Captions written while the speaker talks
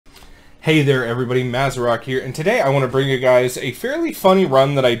Hey there everybody, Mazarok here, and today I want to bring you guys a fairly funny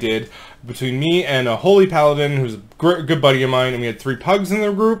run that I did between me and a holy paladin who's a good buddy of mine, and we had 3 pugs in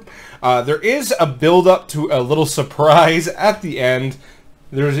the group. There is a build-up to a little surprise at the end.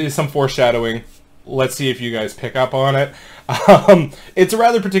 There is some foreshadowing. Let's see if you guys pick up on it. It's a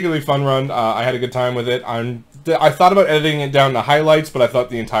rather particularly fun run. I had a good time with it. I thought about editing it down to highlights, but I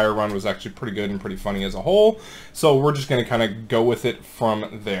thought the entire run was actually pretty good and pretty funny as a whole. So we're just going to kind of go with it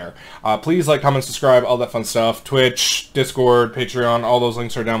from there. Please like, comment, subscribe, all that fun stuff. Twitch, Discord, Patreon, all those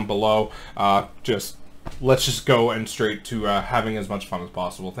links are down below. Let's just go and straight to having as much fun as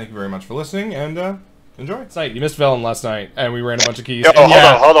possible. Thank you very much for listening, and enjoy. Tonight, you missed Velen last night, and we ran a bunch of keys. Yo,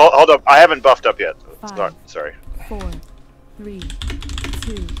 hold on. I haven't buffed up yet. 5, Sorry. 4, 3,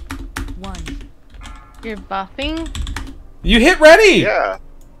 2, 1. You're buffing? You hit ready! Yeah.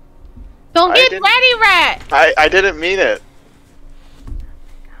 Don't get ready, Rat! I didn't mean it.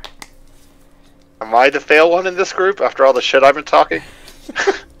 Am I the fail one in this group after all the shit I've been talking?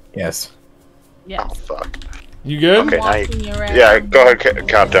 Yes. Yes. Oh, fuck. You good? Okay, Walking around. yeah, go ahead,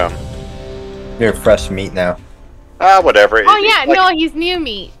 count down. You're fresh meat now. Whatever. Oh yeah, no, he's new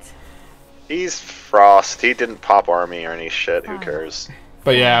meat. He's Frost. He didn't pop army or any shit. Who cares?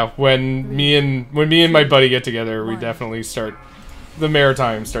 But yeah, when me and my buddy get together, we definitely start. The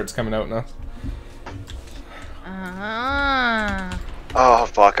maritime starts coming out now. Oh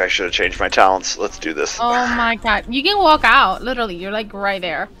fuck! I should have changed my talents. Let's do this. Oh my god, you can walk out. Literally, you're like right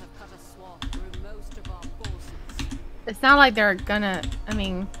there. It's not like they're gonna. I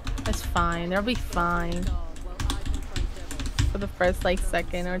mean, it's fine. They'll be fine for the first like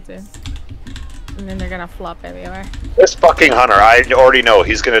second or two. And then they're gonna flop everywhere. This fucking hunter, I already know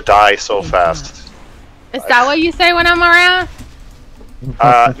he's gonna die so fast. Is that what you say when I'm around?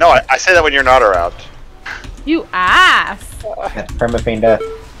 No, I say that when you're not around. You ass. Permapain death.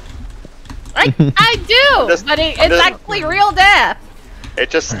 I do, but it's actually real death. It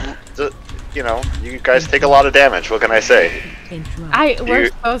just, you know, you guys take a lot of damage. What can I say?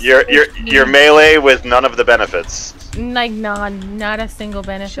 You're melee with none of the benefits. Like not a single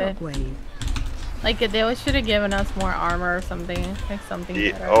benefit. Like they should have given us more armor or something, like something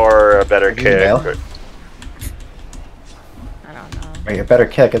better. Or a better kick. I don't know. Wait, a better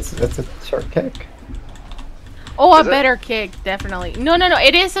kick. It's a short kick. Oh, a better kick, definitely. No.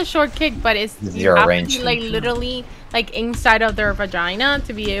 It is a short kick, but it's zero range. To be, like literally, like inside of their vagina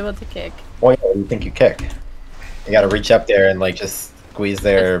to be able to kick. Oh yeah, you think you kick? You gotta reach up there and like just squeeze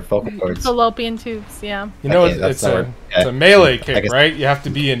their vocal cords. Fallopian tubes, yeah. You know, it's a melee kick, right? You have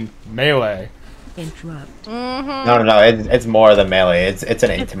to be in melee. Interrupt. No. It's more than melee. It's an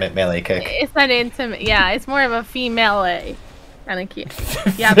intimate melee kick. It's an intimate. Yeah, it's more of a female kind of kick.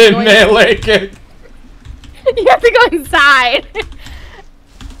 Yeah, melee kick. You have to go inside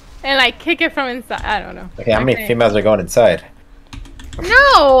and like kick it from inside. I don't know. Okay, how many females are going inside?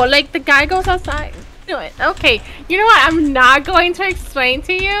 No, like the guy goes outside. Do it. Okay, you know what? I'm not going to explain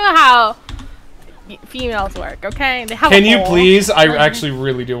to you how females work. Okay, they have. Can you please? I actually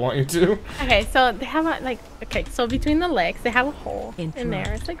really do want you to. Okay, so they have a Okay, so between the legs, they have a hole in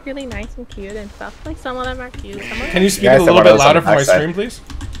there. It's like really nice and cute and stuff. Like some of them are cute. Can you speak a little bit louder for my stream, please?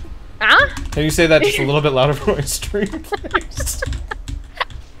 Huh? Can you say that just a little bit louder for my stream, please?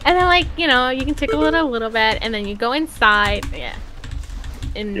 And then, like, you know, you can tickle it a little bit, and then you go inside. Yeah.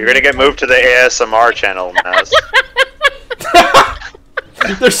 And you're gonna get moved to the ASMR channel, Naz.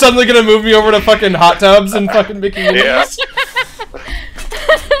 They're suddenly gonna move me over to fucking hot tubs and fucking Mickey Mouse.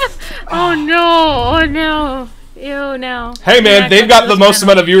 Oh no! Oh no! Ew, no. Hey man, they've got the most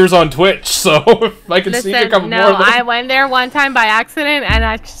amount of viewers on Twitch, so if I can sneak a couple more of them. I went there one time by accident, and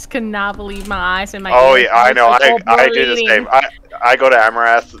I just could not believe my eyes and my Oh yeah, I know. I do the same. I go to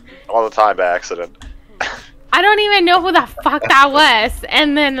Amarath all the time by accident. I don't even know who the fuck that was.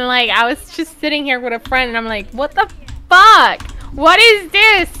 And then, like, I was just sitting here with a friend, and I'm like, what the fuck? What is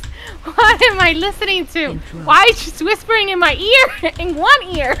this? What am I listening to? Why is she whispering in my ear? In one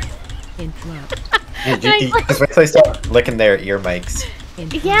ear? Just wait till they start licking their ear mics.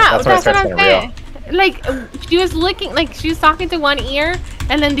 Yeah, that's what I'm saying. Like, she was licking, like, she was talking to one ear,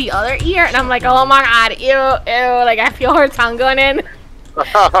 and then the other ear, and I'm like, oh my god, ew, like, I feel her tongue going in.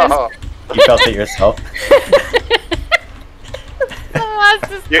 You felt it yourself.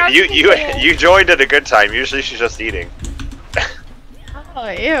 You joined at a good time. Usually she's just eating. Oh,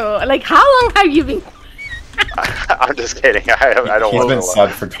 ew. Like, how long have you been? I'm just kidding. I don't want to. He's been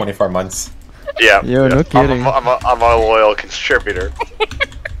subbed for 24 months. Yeah. Yo, no kidding. I'm a loyal contributor.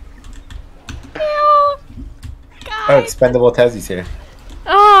 Ew. Oh, expendable Tezzy's here.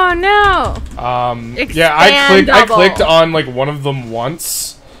 Oh no. Yeah, I clicked on like one of them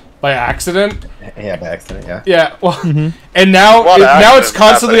once, by accident. Yeah, by accident, yeah. Yeah, well, and now it's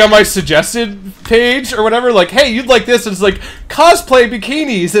constantly on my suggested page or whatever. Like, hey, you'd like this? And it's like cosplay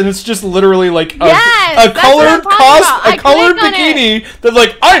bikinis, and it's just literally like a colored bikini that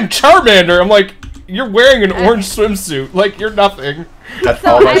like I'm Charmander. I'm like, you're wearing an orange swimsuit. Like you're nothing. That's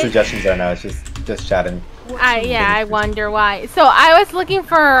all my suggestions are now. It's just chatting. I wonder why. So I was looking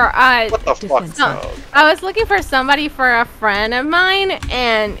for What the fuck? I was looking for somebody for a friend of mine,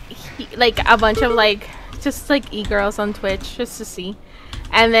 and like a bunch of like just like e-girls on Twitch just to see,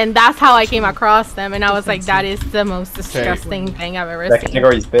 and then that's how I came across them, and I was like, that is the most disgusting thing I've ever seen.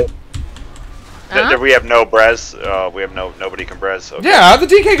 Category's bit. We have no brez. We have nobody can brez. Okay. Yeah, the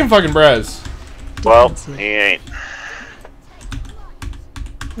DK can fucking brez. Well, he ain't.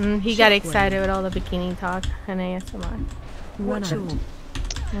 He got excited with all the bikini talk and ASMR.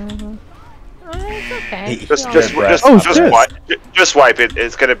 It's okay. Just wipe it.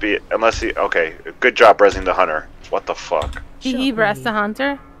 It's gonna be unless he. Okay, good job brezing the hunter. What the fuck? He breast the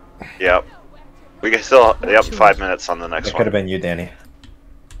hunter. Yep. We can still. Yep. 5 minutes on the next It one. could have been you, Danny.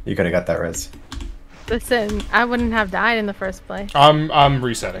 You could have got that res. Listen, I wouldn't have died in the first place. I'm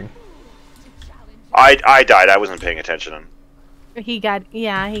resetting. I died. I wasn't paying attention. He got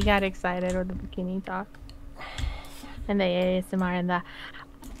excited with the bikini talk. And the ASMR and the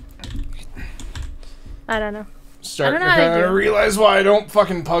I don't know. Starting to realize why I don't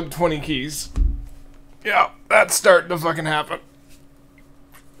fucking pug 20 keys. Yeah, that's starting to fucking happen.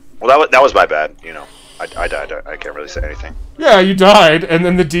 Well, that was my bad. You know, I died. I can't really say anything. Yeah, you died, and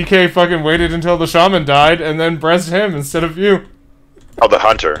then the DK fucking waited until the shaman died, and then breast him instead of you. Oh, the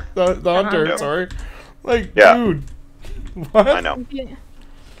hunter. The hunter, Yeah. sorry. Like, Yeah. dude. What? I know.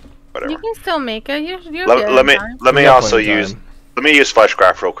 Whatever. You can still make it. You're Let me also use. Let me use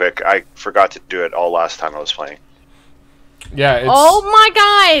Fleshcraft real quick. I forgot to do it all last time I was playing. Yeah, it's... Oh my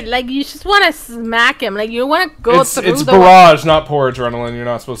god! Like, you just want to smack him. Like, you want to go through It's the... barrage, not poor adrenaline. You're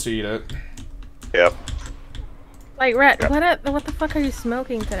not supposed to eat it. Yep. Like, Rhett, what the fuck are you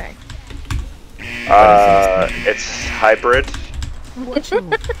smoking today? It's hybrid.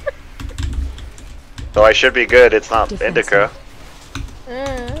 So I should be good. It's not indica.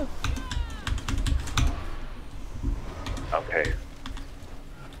 Okay.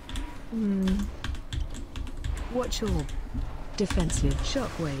 Watch your defensive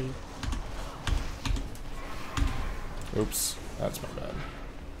shockwave. Oops, that's my bad.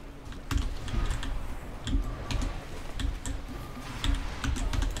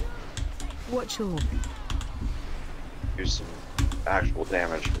 Watch your Use some actual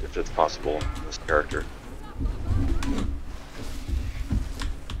damage if it's possible in this character.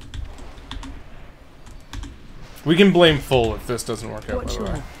 We can blame full if this doesn't work out, by the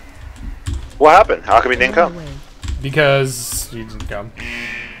way. What happened? How come he didn't come? Because he didn't come.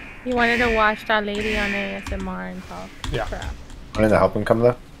 You wanted to watch that lady on ASMR and talk Yeah. crap. Wanted to help him come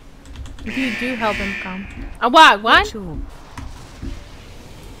though? You do help him come. What?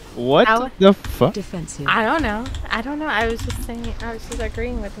 What the fuck? defensive. I don't know. I was just saying. I was just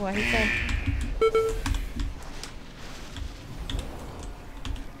agreeing with what he said.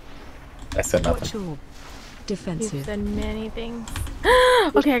 I said Watch nothing. your He defensive. said many things.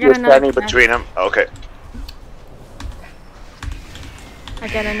 Okay, I got Just another. standing Quest. between them. Okay. I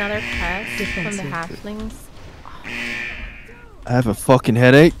got another quest from the Defensive. halflings. I have a fucking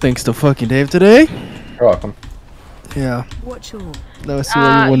headache thanks to fucking Dave today. You're welcome. Yeah. Watch your Now I see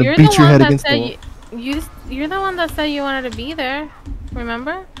why you want to You're beat the your one head that against said the wall. you're the one that said you wanted to be there.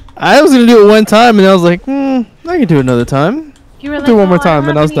 Remember? I was gonna do it one time and I was like, I can do it another time. You were I'll like, do it one "Oh, more I time don't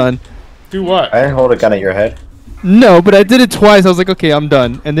and I have was any-" done. Do what? I didn't hold a gun at your head. No, but I did it twice. I was like, okay, I'm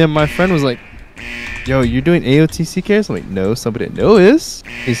done. And then my friend was like, yo, you're doing AOTC cares? I'm like, no, somebody I know is.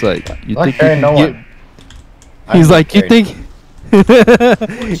 He's like, you I'm think not you carrying can no get... one. He's I'm like, you carrying-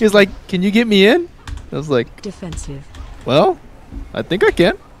 think... He's like, can you get me in? I was like, defensive. well, I think I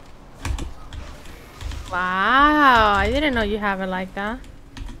can. Wow, I didn't know you have it like that.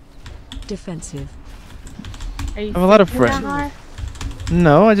 Defensive. Are you I have a lot of thinking that friends. hard?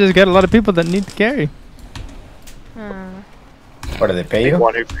 No, I just got a lot of people that need to carry. What do they pay you?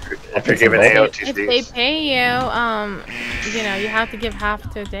 One who, if you're given If they AOTCs. pay you, you know, you have to give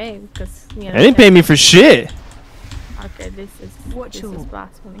half to Dave because you know. They didn't pay me for shit. Okay, this Watch is your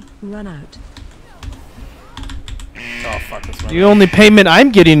blasphemy. run out. Oh, fuck, that's my The bad. only payment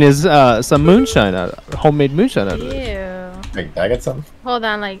I'm getting is some moonshine, homemade moonshine out of it. Ew. Wait, did I get something? Hold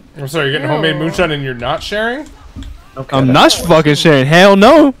on, like. I'm sorry, you're getting homemade Ew. moonshine and you're not sharing? Okay, I'm that's not fucking sharing. Hell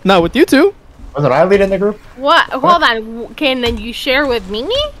no, not with you two. Wasn't I leading the group? What? Hold on. Can then you share with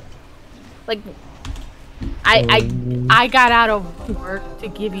Mimi? Like, I got out of work to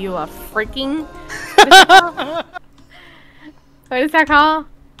give you a freaking. What is that called?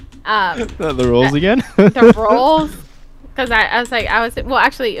 The rolls again? The rolls. Because I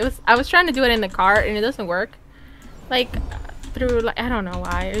was trying to do it in the cart and it doesn't work. Like through like I don't know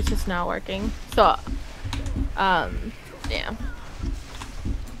why it's just not working. So, yeah.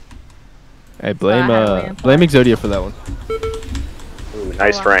 I blame Exodia for that one. Ooh,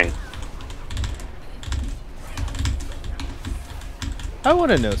 nice ring. I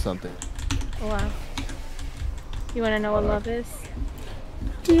want to know something. Wow. You want to know what love is?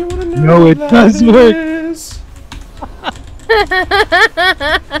 Do you want to know? No, it does work.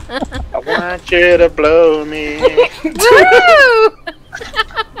 I want you to blow me. Woo!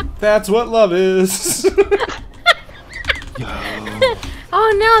 That's what love is.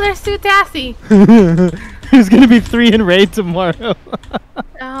 Oh no, they're so sassy. There's gonna be 3 in raid tomorrow.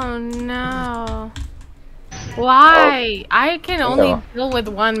 Oh no. Why? I can only deal with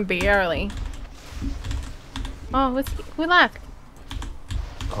one barely. Oh, who left?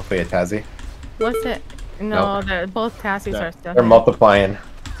 Hopefully a Tazzy. What's it? No, both Tassies are still. They're multiplying.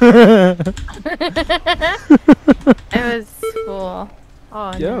 It was cool.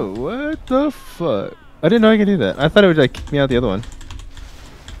 Oh Yo, what the fuck? I didn't know I could do that. I thought it would like kick me out the other one.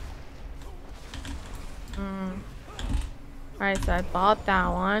 Alright, so I bought that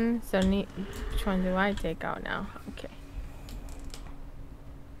one. So which one do I take out now? Okay.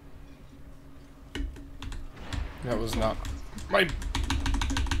 That was not my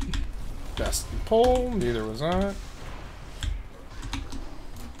best pull. Neither was that.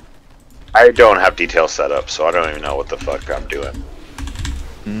 I don't have details set up, so I don't even know what the fuck I'm doing.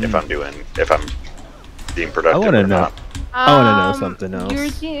 If I'm being productive I want to or know. not. I want to know something else. You're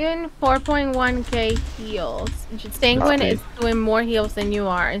doing 4.1k heals. Sanguine is doing more heals than you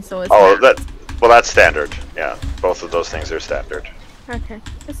are, and so is that's standard. Yeah, both of those things are standard. Okay.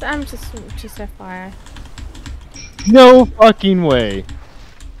 I'm just FYI. No fucking way.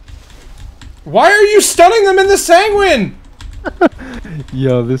 Why are you stunning them in the sanguine?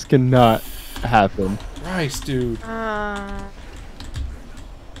 Yo, this cannot happen. Christ, dude.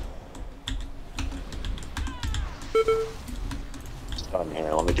 On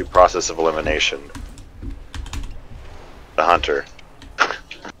here, let me do process of elimination. The hunter.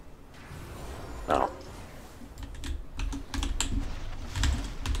 No.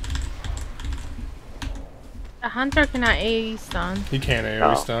 The hunter cannot AoE stun. He can't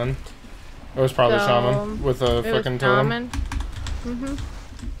AoE stun. It was probably Shaman with a fucking totem.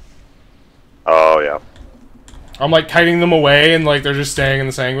 Oh yeah. I'm like kiting them away and like they're just staying in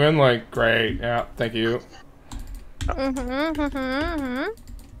the sanguine. Like, great, yeah, thank you.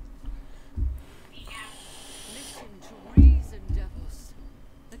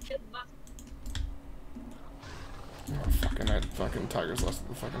 Fucking Tiger's less than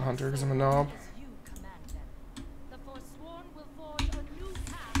the fucking hunter because I'm a knob.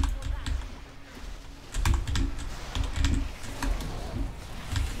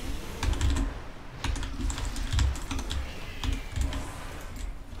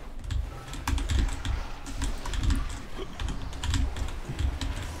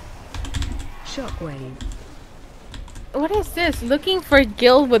 Shockwave. What is this? Looking for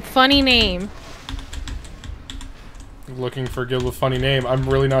guild with funny name. Looking for guild with funny name. I'm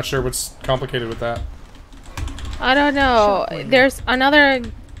really not sure what's complicated with that. I don't know. There's another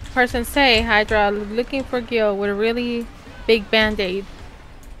person say Hydra looking for guild with a really big band-aid.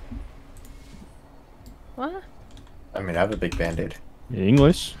 What? I mean, I have a big band-aid.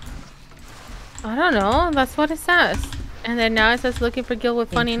 English? I don't know. That's what it says. And then now it says looking for guild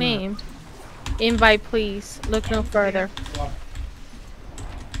with funny name. Invite please. Look no further.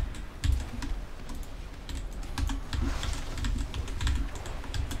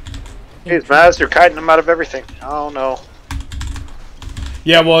 Jeez, Maz, you're kiting them out of everything. Oh no.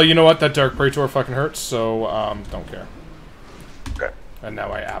 Yeah, well, you know what? That Dark Praetor fucking hurts, so don't care. Okay. And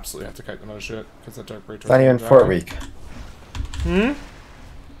now I absolutely have to kite them out of shit because that Dark Praetor. It's not even Fort Week. Hmm?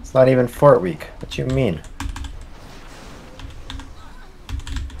 It's not even Fort Week. What you mean?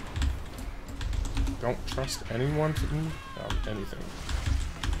 Don't trust anyone to me anything.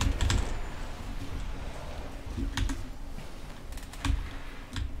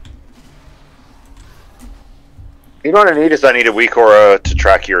 You know what I need is I need a weak aura to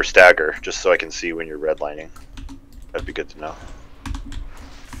track your stagger, just so I can see when you're redlining. That'd be good to know.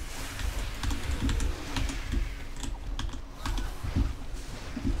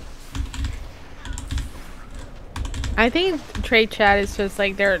 I think trade chat is just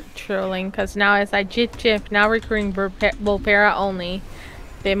like they're trolling because now it's like jip now recruiting Volpera only.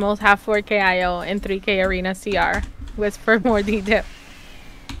 They most have 4K IO and 3K arena CR. Whisper more detail.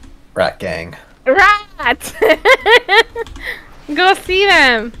 Rat gang. Rat! Go see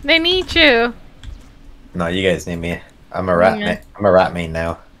them. They need you. No, you guys need me. I'm a rat. I'm a rat main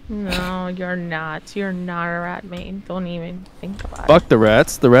now. No, you're not. You're not a rat main. Don't even think about Fuck the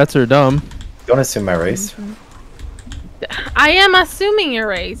rats. The rats are dumb. Don't assume my race. it. I am assuming your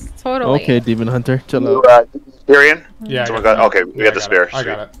race. Totally. Okay, Demon Hunter. Chill out. Tyrion? Yeah. Someone got, okay, we got the spear. I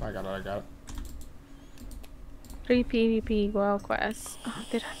got it. I got it. 3 PvP world quests. Oh,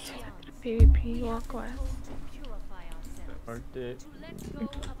 did I do that? 3 PvP world quest.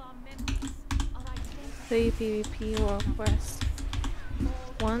 3 PvP world quest.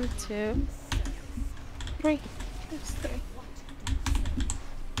 1, 2, 3. There's 3.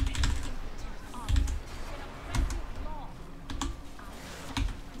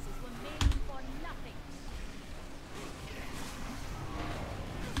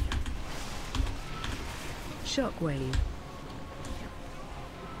 Shockwave.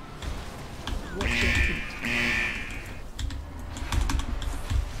 Watch your feet.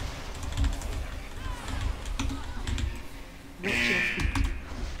 Watch your feet.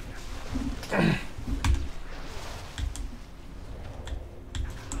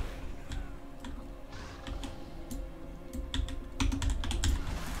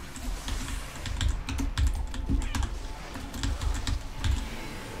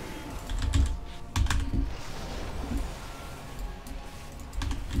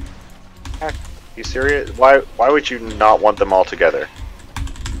 You serious? Why would you not want them all together?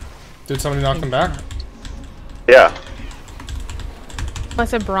 Did somebody knock them back? Yeah.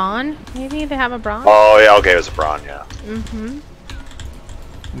 Was it Braun? Maybe they have a Braun? Oh yeah, okay, it was a Braun, yeah. Mm-hmm.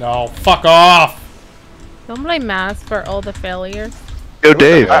 No, fuck off! Don't blame Mass for all the failures. Yo,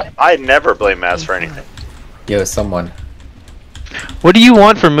 Dave. I never blame Maz for anything. Yo, someone. What do you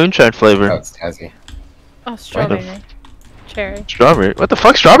want for moonshine flavor? Oh, it's Tazzy. Oh, strawberry. Cherry. Strawberry. What the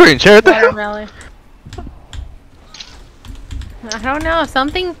fuck? Strawberry and cherry? What the hell? Watermelon. I don't know.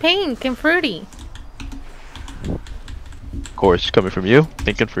 Something pink and fruity. Of course, coming from you.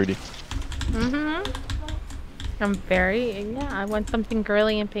 Pink and fruity. Mm-hmm. I'm very... Yeah, I want something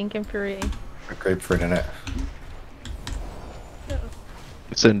girly and pink and fruity. A grapefruit in it.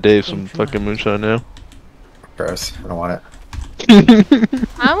 Send Dave some fucking moonshine now. Gross. I don't want it.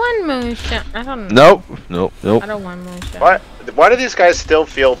 I want moonshine. I don't know. Nope. I don't want moonshine. Why do these guys still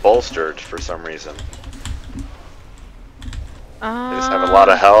feel bolstered for some reason? They just have a lot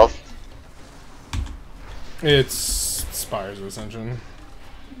of health. It's Spires Ascension.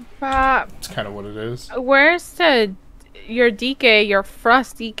 It's kind of what it is. Where's your DK, your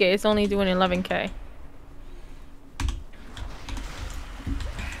Frost DK is only doing 11k.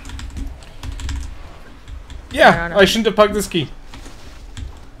 Yeah, I shouldn't have plugged this key.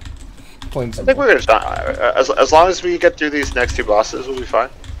 Plain I simple. think we're gonna as long as we get through these next two bosses, we'll be fine.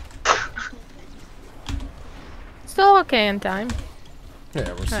 Still okay in time.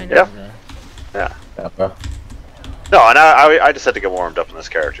 Yeah, we're still Yeah. okay. Yeah. Yeah, bro. No, and I just had to get warmed up in this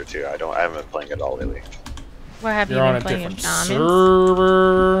character too. I haven't been playing it all lately. What have You're you on been a playing? different Shamans?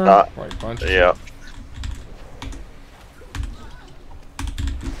 server. Like bunch of Yeah. shit.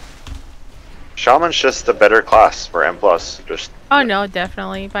 Shaman's just a better class for M+. Just Oh no,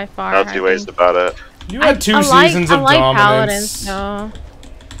 definitely by far. no two ways about it. You had two I seasons of paladins, dominance. no.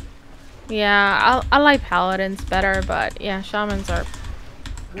 Yeah, I like paladins better, but yeah, shamans are.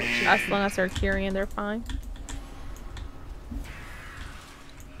 As long as they're Kyrian, they're fine.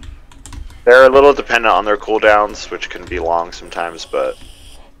 They're a little dependent on their cooldowns, which can be long sometimes, but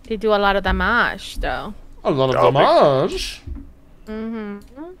They do a lot of damage, though. A lot of Oh, big- damage.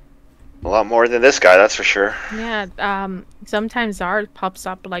 a lot more than this guy, that's for sure. Yeah, sometimes Zard pops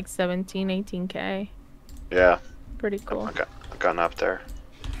up like 17, 18k. Yeah, Pretty cool. I've gotten up there.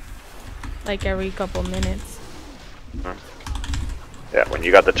 Like every couple minutes. Yeah, when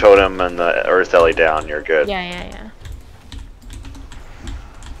you got the totem and the Earth Ellie down, you're good. Yeah.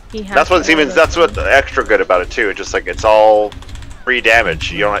 He has That's what's all even. those That's what things. extra good about it too. Just like it's all free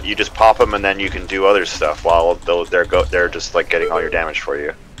damage. You don't. You just pop them and then you can do other stuff while they're just like getting all your damage for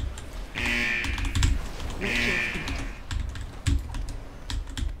you.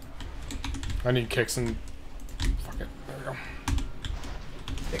 I need kicks and. Fuck it. There we go.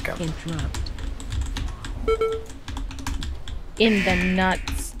 Pick up. Interrupt. In the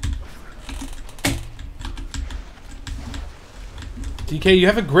nuts. DK, you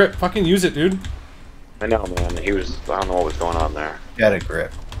have a grip. Fucking use it, dude. I know, man. I don't know what was going on there. Got a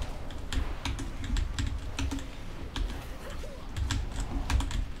grip.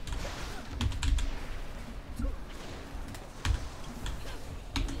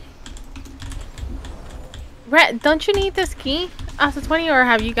 Rhett, don't you need this key as a 20, or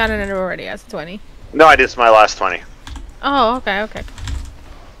have you gotten it already as a 20? No, I did my last 20. Oh, okay, okay.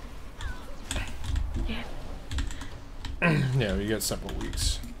 Yeah, we got several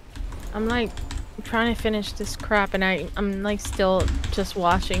weeks. I'm like trying to finish this crap, and I'm like still just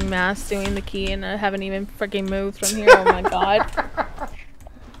watching Mass doing the key, and I haven't even freaking moved from here. Oh my god.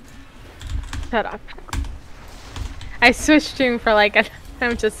 Shut up. I switched to him for like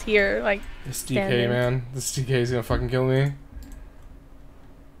I'm just here like. This DK, man. This DK is gonna fucking kill me.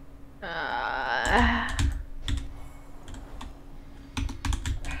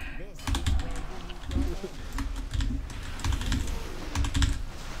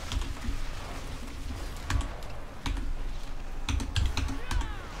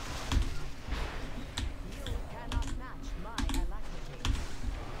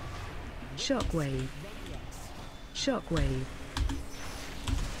 Shockwave. Shockwave.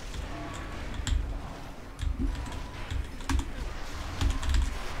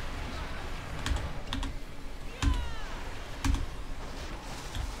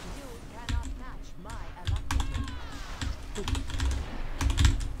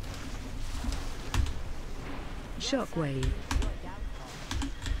 Shockwave.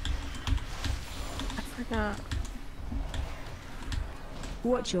 I forgot.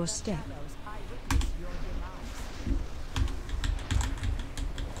 Watch your step.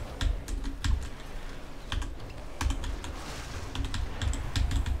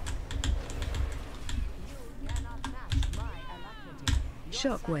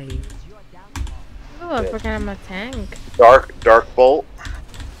 Shockwave. Oh, I forgot I'm a tank. Dark bolt.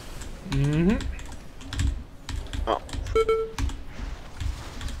 Mm-hmm. Oh.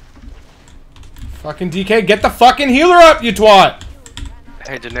 Fucking DK, get the fucking healer up, you twat!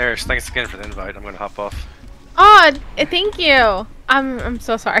 Hey Daenerys, thanks again for the invite. I'm gonna hop off. Oh, thank you. I'm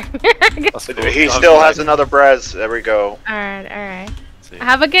so sorry. That's cool. He still has another Brez. There we go. Alright. See ya.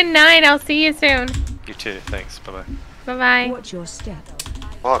 Have a good night. I'll see you soon. You too. Thanks. Bye bye. Bye bye. Watch your step.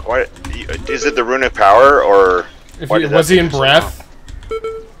 Fuck, why? Is it the runic power or? If he, was he in breath?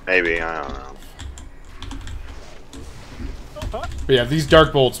 Maybe, I don't know. But yeah, these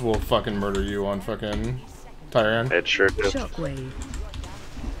dark bolts will fucking murder you on fucking Tyran. It sure did. Shockwave.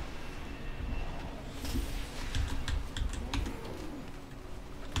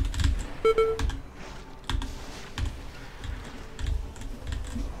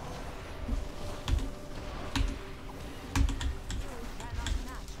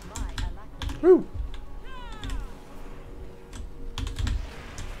 Woo!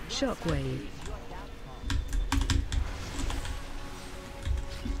 Shockwave.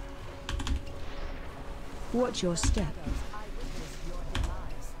 Watch your step.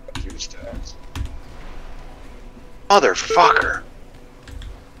 Motherfucker.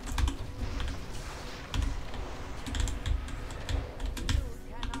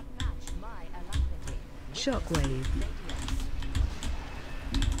 Shockwave.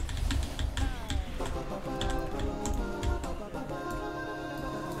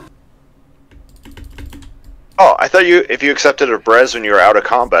 Oh, I thought if you accepted a Brez when you were out of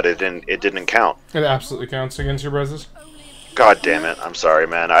combat, it didn't count. It absolutely counts against your brezes. God damn it! I'm sorry,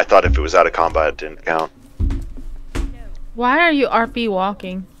 man. I thought if it was out of combat, it didn't count. Why are you RP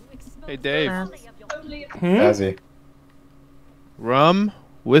walking? Hey Dave, Azzy. rum,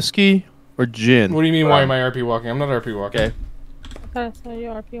 whiskey, or gin? What do you mean, why am I RP walking? I'm not RP walking. Okay. I thought I saw you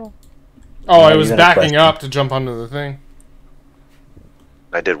RP walking. Oh, I Yeah, was you got a backing question. up to jump onto the thing.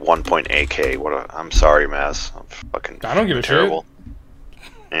 I did 1.8k. I'm sorry, Maz. I'm fucking. I don't give a terrible.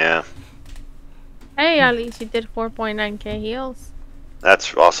 Yeah, Hey, at least you did 4.9k heals.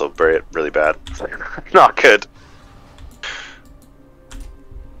 that's also really bad. Not good.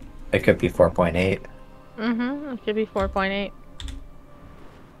 It could be 4.8. Mm-hmm. It should be 4.8.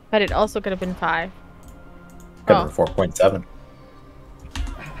 But it also could have been 5. Could Oh. be 4.7.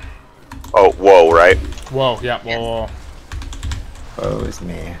 Oh, whoa! Right. Whoa, yeah, whoa. Oh, it's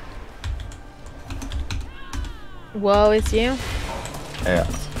me. Whoa, it's you? Yeah.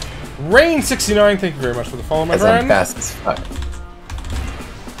 Rain69, thank you very much for the follow, my As I'm friend. fast as fuck.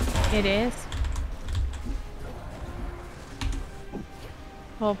 It is.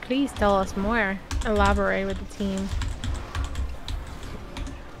 Well, please tell us more. Elaborate with the team.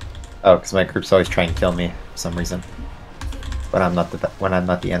 Oh, because my group's always trying to kill me for some reason. When I'm not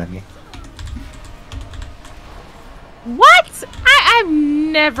the enemy. What? I've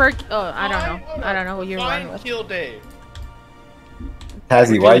never. Oh, I don't know. I don't know who you're running with. Kill Dave.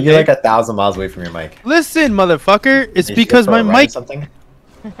 Tazzy, why are you like 1,000 miles away from your mic? Listen, motherfucker. It's Is she because up for my a run or mic. something?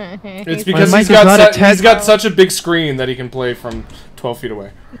 It's because mic he's is not got attached- he's got such a big screen that he can play from 12 feet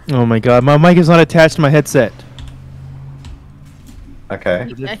away. Oh my god, my mic is not attached to my headset.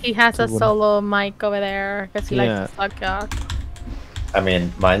 Okay. Yeah, he has a solo mic over there because he likes to suck cock. I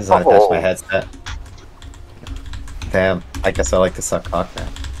mean, mine's not attached to my headset. Damn, I guess I like to suck cock now.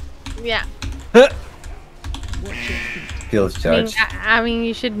 Yeah. Feels judged. I mean,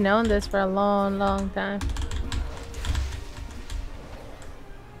 you should know this for a long, long time.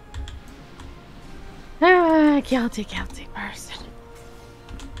 Guilty person.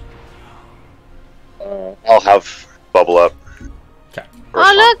 I'll have bubble up. Okay.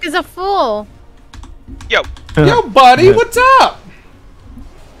 Oh, look, it's a fool. Yo. Yo, buddy, what's up?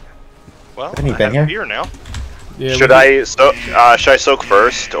 Well, Haven't you I been have here? beer now. Yeah, Should I soak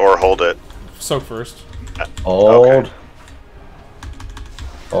first or hold it? Soak first. Old. Okay.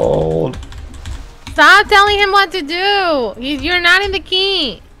 Old. Stop telling him what to do. You're not in the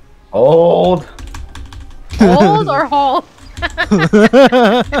key. Old. Hold or hold?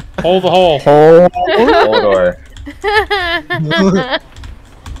 Hold the hole. Hold. Hold or.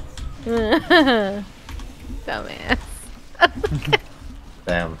 Dumbass.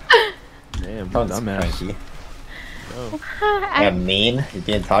 Damn. Damn, Sounds dumbass. cranky. I'm mean. You're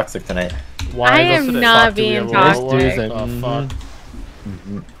being toxic tonight. Why I is am it not fuck, do we being have a toxic. role? This dude's Oh, like,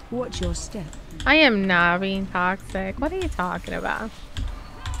 fuck. Watch your step. I am not being toxic. What are you talking about?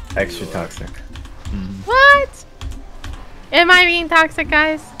 Extra toxic. What? Am I being toxic,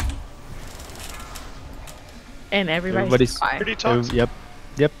 guys? And everybody's quiet. Pretty toxic. Yep,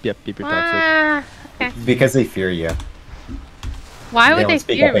 you're toxic. Ah, okay. Because they fear you. Why would don't they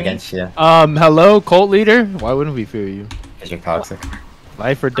speak fear up me? against you. Hello, cult leader? Why wouldn't we fear you? Because you're toxic.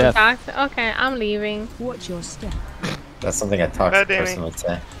 Life or I'm death? toxic? Okay, I'm leaving. Watch your step. That's something a toxic Dammy. person would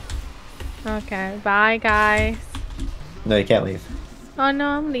say. Okay, bye, guys. No, you can't leave. Oh no,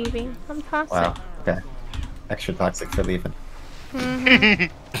 I'm leaving. I'm toxic. Wow. Okay. Extra toxic for leaving. I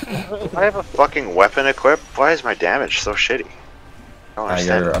have a fucking weapon equipped. Why is my damage so shitty? I don't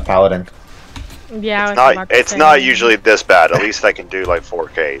understand. You're a paladin. Yeah, It's not. It's not usually this bad. At least I can do like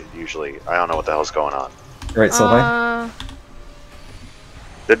 4K. Usually, I don't know what the hell's going on. Right, Sylvain?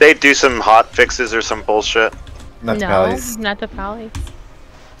 Did they do some hot fixes or some bullshit? Not the No, pallies. not the pallies.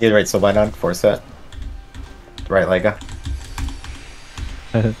 You had right Sylvain on? 4 set. Right, Lega.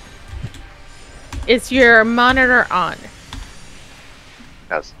 Is your monitor on?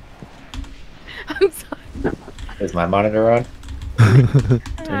 Yes. I'm sorry. Is my monitor on? Turn your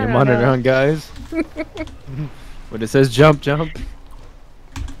don't monitor know. on, guys. When it says jump, jump.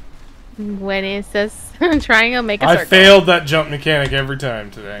 When it says triangle, make a I circle. failed that jump mechanic every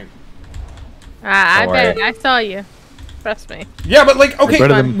time today. I Don't bet. worry. I saw you. Trust me. Yeah, but like, okay,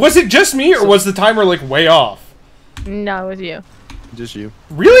 better than- was it just me or was the timer like way off? No, it was you. Just you.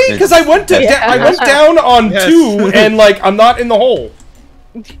 Really? Because I went to Yeah. I went down on Yes. 2 and like I'm not in the hole.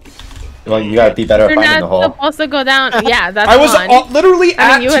 Well, you gotta be better at You're finding the not hole. supposed to go down. Yeah, that's I was one. literally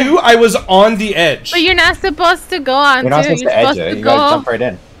I at mean, you 2. I was on the edge. But you're not supposed to go on You're not two. supposed You're to edge supposed it. to You go. gotta jump right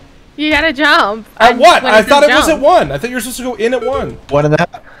in. You gotta jump. At And what? when I it thought says it was at jump, 1. I thought you were supposed to go in at 1.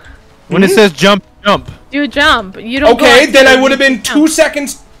 1.5. When it says jump, jump. You jump. You don't. go Okay, on then two, I would have you been jump. 2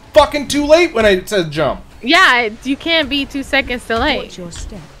 seconds fucking too late when I said jump. Yeah, you can't be 2 seconds delayed. Watch your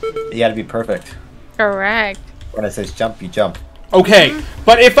step. You gotta be perfect. Correct. When it says jump, you jump. Okay,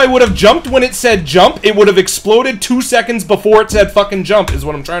 but if I would have jumped when it said jump, it would have exploded 2 seconds before it said fucking jump, is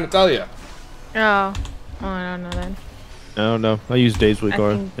what I'm trying to tell you. Oh. Oh, I don't know then. I don't know. I use Dave's weak I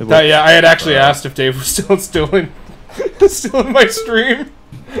arm. think- It works. Yeah, I had actually asked if Dave was still in my stream.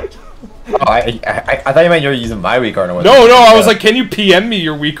 Oh, I thought you meant you were using my weak armor. No, I was like, can you PM me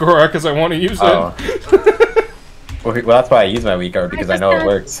your weak aura because I want to use it. Oh. Well, that's why I use my weak armor, because I know it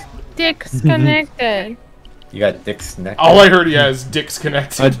works. Dick's connected. You got dicks neck. All I heard, yeah, is dicks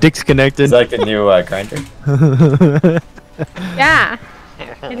connected. Dick's connected. Is that like the new grinder? Yeah,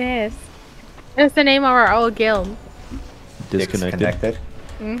 it is. It's the name of our old guild. Disconnected. Dicks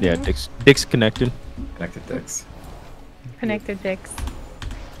connected. Yeah, Dick's connected. Connected dicks. Connected dicks.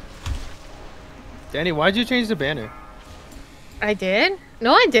 Danny, why'd you change the banner? I did?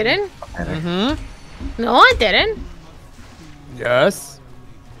 No, I didn't. Mm-hmm. No, I didn't. Yes.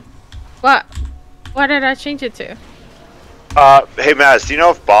 What? What did I change it to? Hey Maz, do you know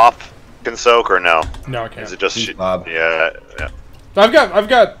if Bop can soak or no? No, I can't. Is it just Who's Bob? Yeah. I've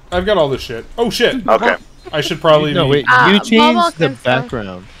got all this shit. Oh shit. Okay. I should probably No, be- wait. Bobo You changed the can suck.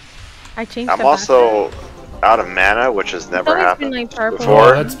 background. I changed I'm the also out of mana, which has never always happened been, like, purple.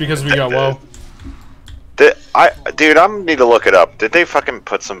 before. Oh, that's because we got low. Dude, I need to look it up. Did they fucking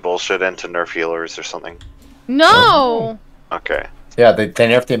put some bullshit into nerf healers or something? No! Yeah, they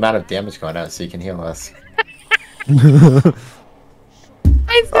nerfed the amount of damage going out so you can heal less.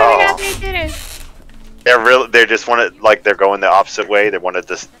 I still got they didn't. They just want to, like, they're going the opposite way. They want to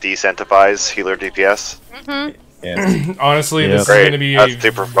de-incentivize healer DPS. Yeah. Honestly, Yeah. this is Great. going to be That's a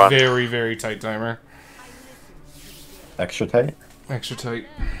super fun. very, very tight timer. Extra tight. Extra tight.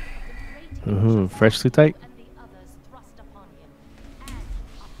 Ooh, freshly tight.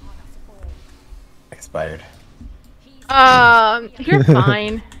 Expired. You're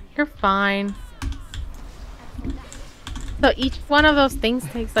fine. You're fine. So each one of those things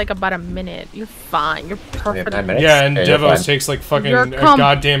takes like about a minute. You're fine. You're We have perfect. 9 minutes. Yeah, and Okay, you're Devos fine. takes like fucking You're a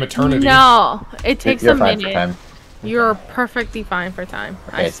goddamn eternity. No, it takes You're a fine for minute. time. You're perfectly fine for time.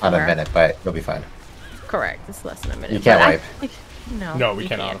 Okay, I it's not a swear. minute, but you'll be fine. Correct. It's less than a minute. You can't but wipe. No. No, we you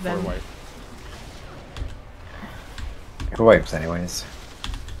cannot can't, afford a then. wipe. Who wipes anyways?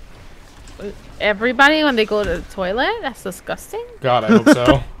 Everybody when they go to the toilet? That's disgusting. God, I hope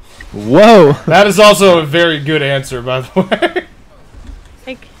so. Whoa. That is also a very good answer, by the way.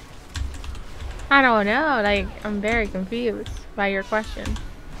 Like, I don't know. Like, I'm very confused by your question.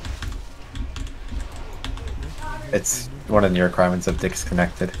 It's one of the requirements of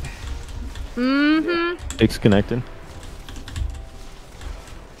disconnected. Mm-hmm. Disconnected.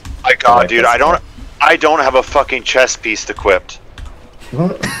 My God, dude, I don't have a fucking chest piece equipped.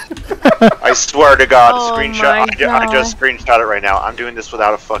 I swear to God, Oh screenshot. my I just God. screenshot it right now. I'm doing this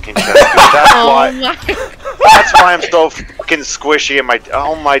without a fucking chest piece. That's Oh why. my, That's why I'm so fucking squishy in my.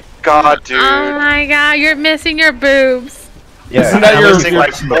 Oh my God, dude. oh my god, you're missing your boobs. Yeah, Isn't that I'm your missing my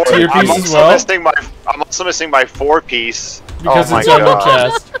tier I'm piece as also well? missing my. I'm also missing my 4-piece. Because oh my it's on your God.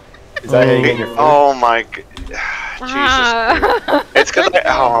 chest. Is that how you get your food? Oh my. Jesus. Ah. It's cause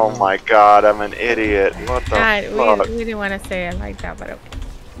oh my God, I'm an idiot. What the God, fuck? we didn't want to say it like that, but okay.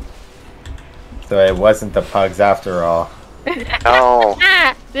 So it wasn't the pugs after all. No.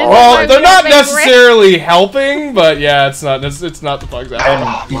 This is why Well, we they're don't not make necessarily helping, but yeah, it's not the bugs out.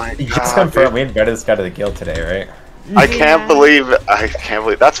 Oh my You just God, confirmed we invited this guy to the guild today, right? I can't believe.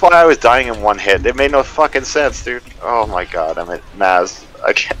 That's why I was dying in one hit. It made no fucking sense, dude. Oh my God, I'm at Maz.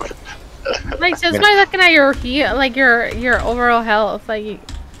 I can't. Like just by looking at your heal, like your overall health, like.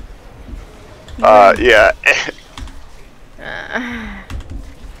 Yeah.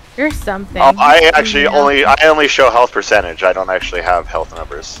 You're something. I actually Yeah. only show health percentage. I don't actually have health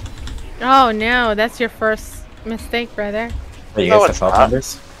numbers. Oh no, that's your first mistake, brother. Wait, you No, guys it's have health not.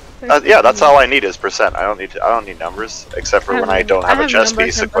 numbers? Yeah, that's all I need is percent. I don't need numbers except for when I don't have a chest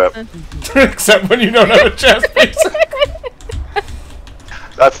numbers piece and equipped. buttons. Except when you don't have a chest piece.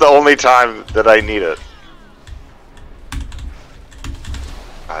 That's the only time that I need it.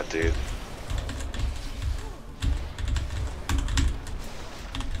 God, dude.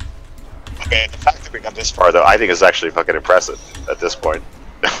 Okay, the fact that we got this far, though, I think is actually fucking impressive at this point.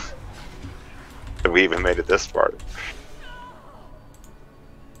 That we even made it this far.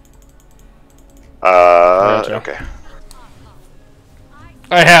 Gotcha. Okay.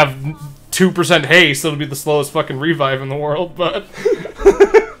 I have 2% haste, so it'll be the slowest fucking revive in the world, but...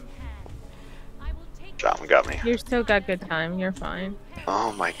 John got me. You still got good time. You're fine.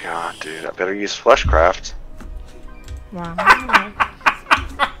 Oh my God, dude. I better use Fleshcraft. Wow.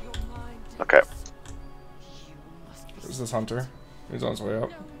 Okay. Where's this hunter? He's on his way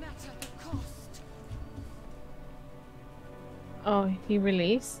up. Oh, he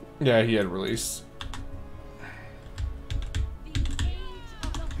released? Yeah, he had released.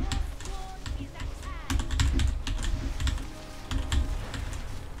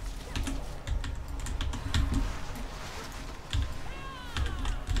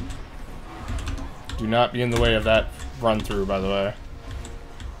 Do not be in the way of that run through, by the way.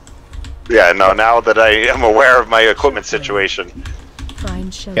 Yeah, no, now that I am aware of my equipment situation.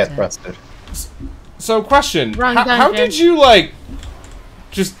 Find shelter. Get thrusted. So, question: Wrong how dungeon. did you like?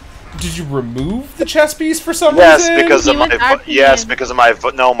 Did you remove the chest piece for some Yes, reason? because of He my was RPing. yes, because of my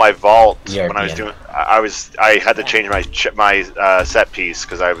my vault. Yeah, when I was RPing. doing, I had to change my set piece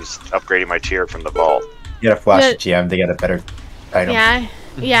because I was upgrading my tier from the vault. You gotta flash The- the GM to get a better item.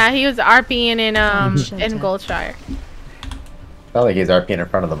 Yeah, he was RPing in Shelter. Goldshire. Not like he's RPing in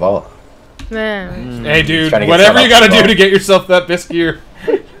front of the vault. Hey, dude, Trying to get whatever set you up gotta as do well. to get yourself that bisque gear.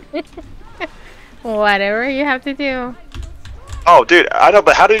 Whatever you have to do. Oh, dude, I know,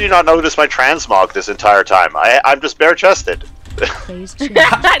 but how did you not notice my transmog this entire time? I'm just bare chested. Phase change.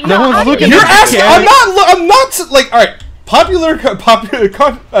 No one's looking You're at asking. you. I'm not like. All right,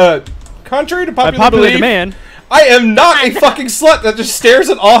 contrary to By popular popular belief, demand. I am not a fucking slut that just stares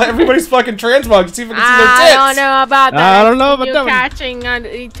at everybody's fucking transmog to see if I can see their I tits. don't know about that. I don't know about you that one. catching on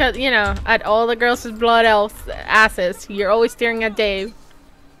each other, at all the girls' blood elves asses. You're always staring at Dave.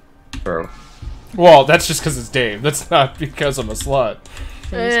 Bro. Well, that's just because it's Dave. That's not because I'm a slut.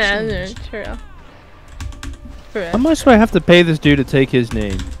 Phase Yeah, change. true. How much do I have to pay this dude to take his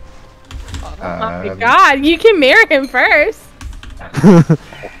name? Oh my god, you can marry him first.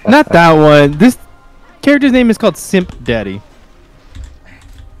 Not that one. This character's name is called Simp Daddy.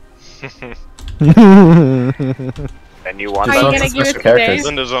 And you want Are you Sounds gonna like give it special today? characters.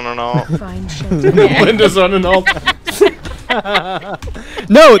 Linda's on and all. Find shelter. Linda's on an alt.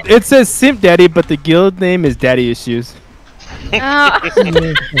 No, it says Simp Daddy, but the guild name is Daddy Issues. Oh.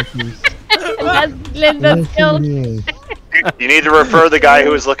 That's Linda's guild. You need to refer the guy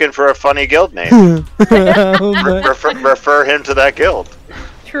who was looking for a funny guild name. Refer him to that guild.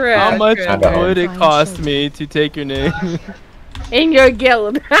 True. How much true. would it cost me to take your name? In your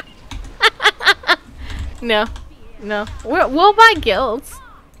guild. No. No. We'll buy guilds.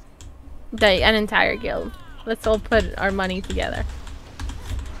 An entire guild. Let's all put our money together.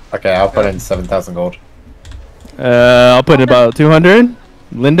 Okay, I'll put in 7,000 gold. I'll put in about 200.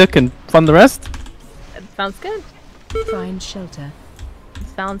 Linda can fund the rest. That sounds good. Find shelter.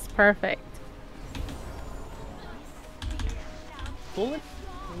 Sounds perfect.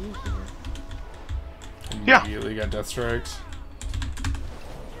 Yeah. Immediately got death strikes.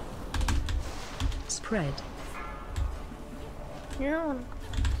 Spread. Yeah.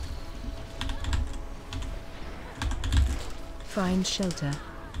 Find shelter.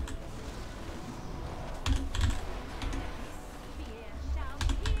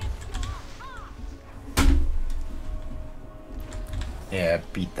 Yeah,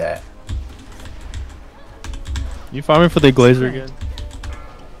 beat that. You farming for the Glazer again?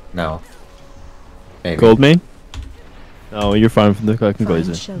 No. Maybe. Gold main? No, you're farming for the fucking Find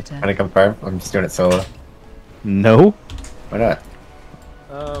Glazer. shelter. Can I confirm? I'm just doing it solo. No. Why not?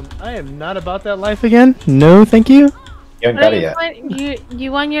 I am not about that life again. No, thank you. You haven't got it yet.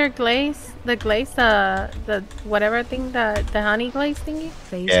 You want your glaze? The glaze, the whatever thing, the honey glaze thingy?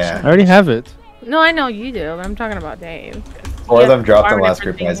 Phase Yeah. I already have it. No, I know you do. But I'm talking about Dave. Four of them dropped in farm the last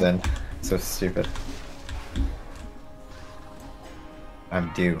different group I was things. in. So stupid.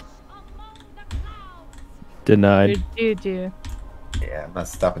 I'm due. Denied. You do. Yeah, I'm not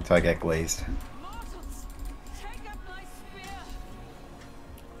stopping until I get glazed.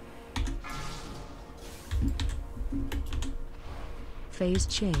 Phase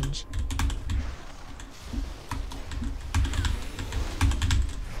change.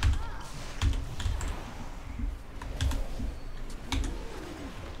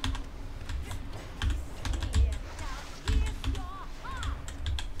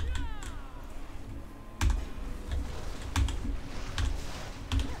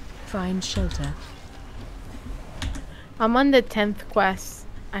 Find shelter. I'm on the 10th quest.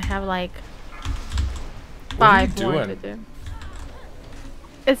 I have like What are you 5 more to doing? do.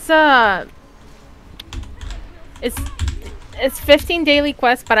 It's 15 daily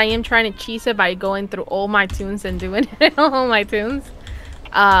quests, but I am trying to cheese it by going through all my tunes and doing it on all my tunes.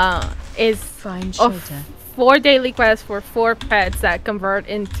 Is Find of shelter. 4 daily quests for 4 pets that convert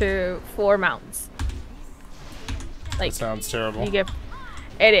into 4 mounts. Like That sounds terrible. you get,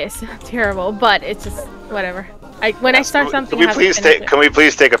 it is terrible, but it's just whatever. When I start something, Can I we have to please finish take? Can we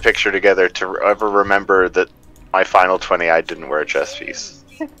please take a picture together to ever remember that my final 20 I didn't wear a chest piece?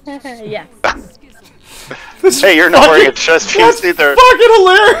 it. Yes. Hey, you're not wearing a chest piece either. Fucking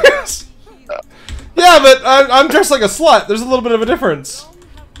hilarious! Yeah, but I'm dressed like a slut. There's a little bit of a difference.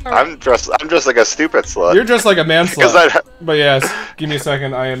 I'm dressed like a stupid slut. You're dressed like a man Because slut. But yes, give me a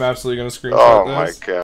second. I am absolutely going to screenshot Oh my this. god.